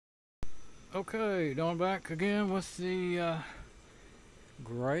Okay, Don back again with the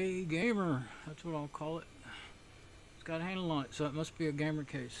Gray Gamer. That's what I'll call it. It's got a handle on it, so it must be a gamer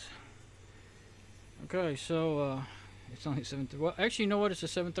case. Okay, so it's only 7. Well, actually, you know what? It's a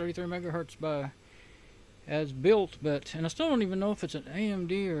 733 megahertz by as built, but and I still don't even know if it's an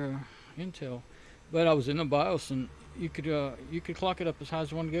AMD or Intel. But I was in the BIOS and you could clock it up as high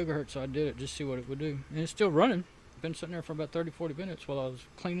as 1 gigahertz. So I did it just to see what it would do, and it's still running. Been sitting there for about 30, 40 minutes while I was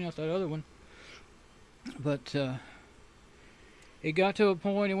cleaning out that other one. But it got to a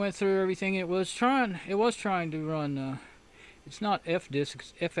point. It went through everything. It was trying to run. It's not FDisk.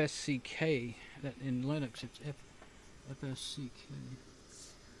 It's FSCK. That in Linux, it's FSCK.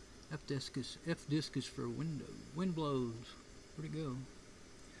 Fdisk is for Windows. Wind blows. Where'd it go?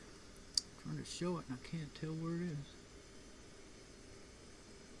 I'm trying to show it and I can't tell where it is.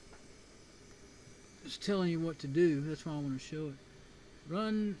 It's telling you what to do. That's why I want to show it.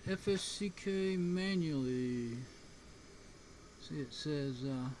 Run FSCK manually. See, it says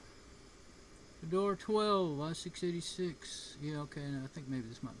Fedora 12 i686. Yeah, okay. And I think maybe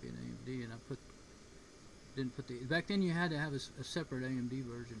this might be an AMD, and I didn't put the. Back then, you had to have a separate AMD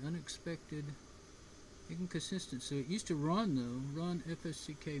version. Unexpected inconsistency. So it used to run though. Run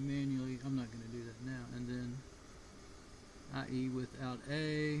FSCK manually. I'm not going to do that now. And then IE without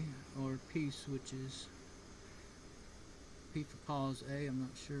A or P switches. P for pause, A, I'm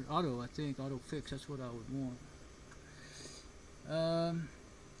not sure. Auto, I think. Auto fix, that's what I would want.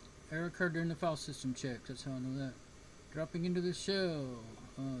 Error occurred during the file system check. That's how I know that. Dropping into the shell.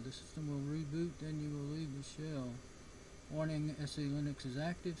 The system will reboot, then you will leave the shell. Warning, SE Linux is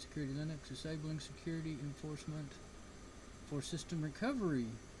active. Security Linux disabling security enforcement for system recovery.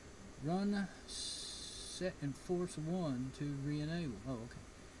 Run set enforce 1 to re-enable. Oh, okay.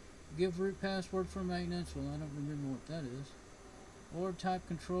 Give root password for maintenance. Well, I don't remember what that is. Or type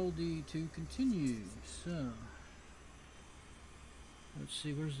Control D to continue. So, let's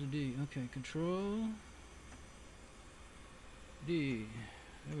see, where's the D? Okay, Control D.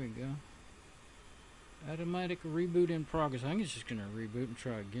 There we go. Automatic reboot in progress. I think it's just going to reboot and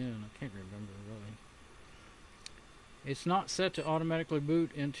try again. I can't remember really. It's not set to automatically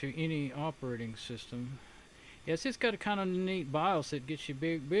boot into any operating system. Yes, it's got a kind of neat BIOS that gets you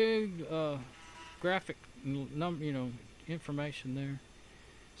big graphic information there.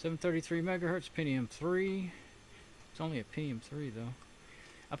 733 megahertz Pentium 3. It's only a Pentium 3 though.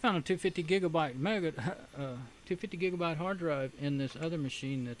 I found a 250 gigabyte hard drive in this other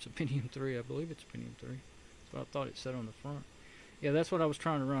machine that's a Pentium 3. I believe it's a Pentium 3. That's what I thought it said on the front. Yeah, that's what I was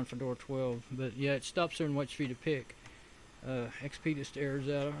trying to run for Fedora 12. But yeah, it stops there and waits for you to pick. XP just errors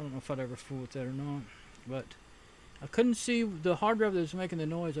out. I don't know if I'd ever fool with that or not. But I couldn't see the hard drive that was making the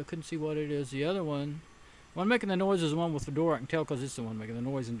noise. I couldn't see what it is. The other one making the noise is the one with Fedora. I can tell because it's the one making the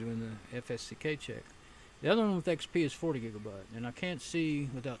noise and doing the FSCK check. The other one with XP is 40 gigabyte, and I can't see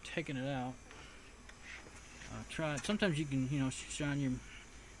without taking it out. Try it. Sometimes you can, shine your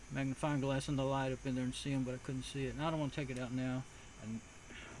magnifying glass in the light up in there and see them, but I couldn't see it. And I don't want to take it out now. I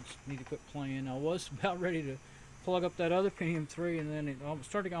just need to quit playing. I was about ready to plug up that other Pentium 3, and then it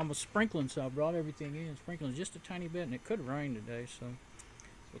started almost sprinkling, so I brought everything in, sprinkling just a tiny bit, and it could rain today, so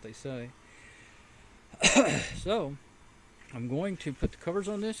that's what they say. So I'm going to put the covers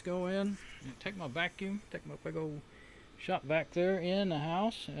on this, go in, and take my vacuum, take my big old shop vac there in the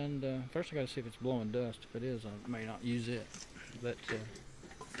house, and first I got to see if it's blowing dust. If it is, I may not use it, but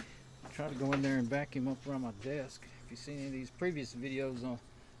I'll try to go in there and vacuum up around my desk. If you've seen any of these previous videos on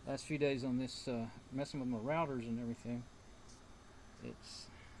last few days on this messing with my routers and everything, it's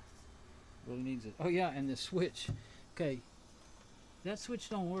really needs it. Oh yeah, and the switch. Okay, that switch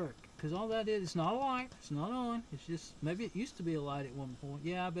don't work because all that is, it's not a light, it's not on, it's just, maybe it used to be a light at one point.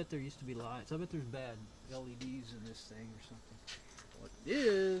 Yeah, I bet there used to be lights. I bet there's bad LEDs in this thing or something. What it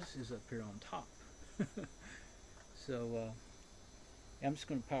is up here on top. So I'm just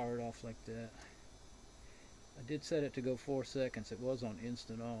going to power it off like that. I did set it to go 4 seconds. It was on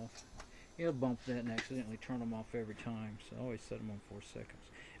instant off. It'll bump that and accidentally turn them off every time, so I always set them on 4 seconds.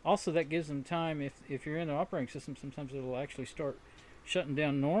 Also, that gives them time, if you're in the operating system, sometimes it'll actually start shutting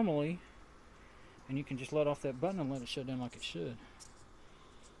down normally, and you can just let off that button and let it shut down like it should.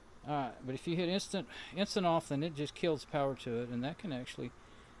 Alright, but if you hit instant off, then it just kills power to it, and that can actually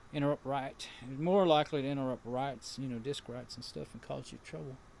interrupt write. It's more likely to interrupt writes, disk writes and stuff, and cause you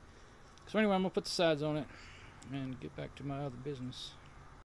trouble. So anyway, I'm going to put the sides on it and get back to my other business.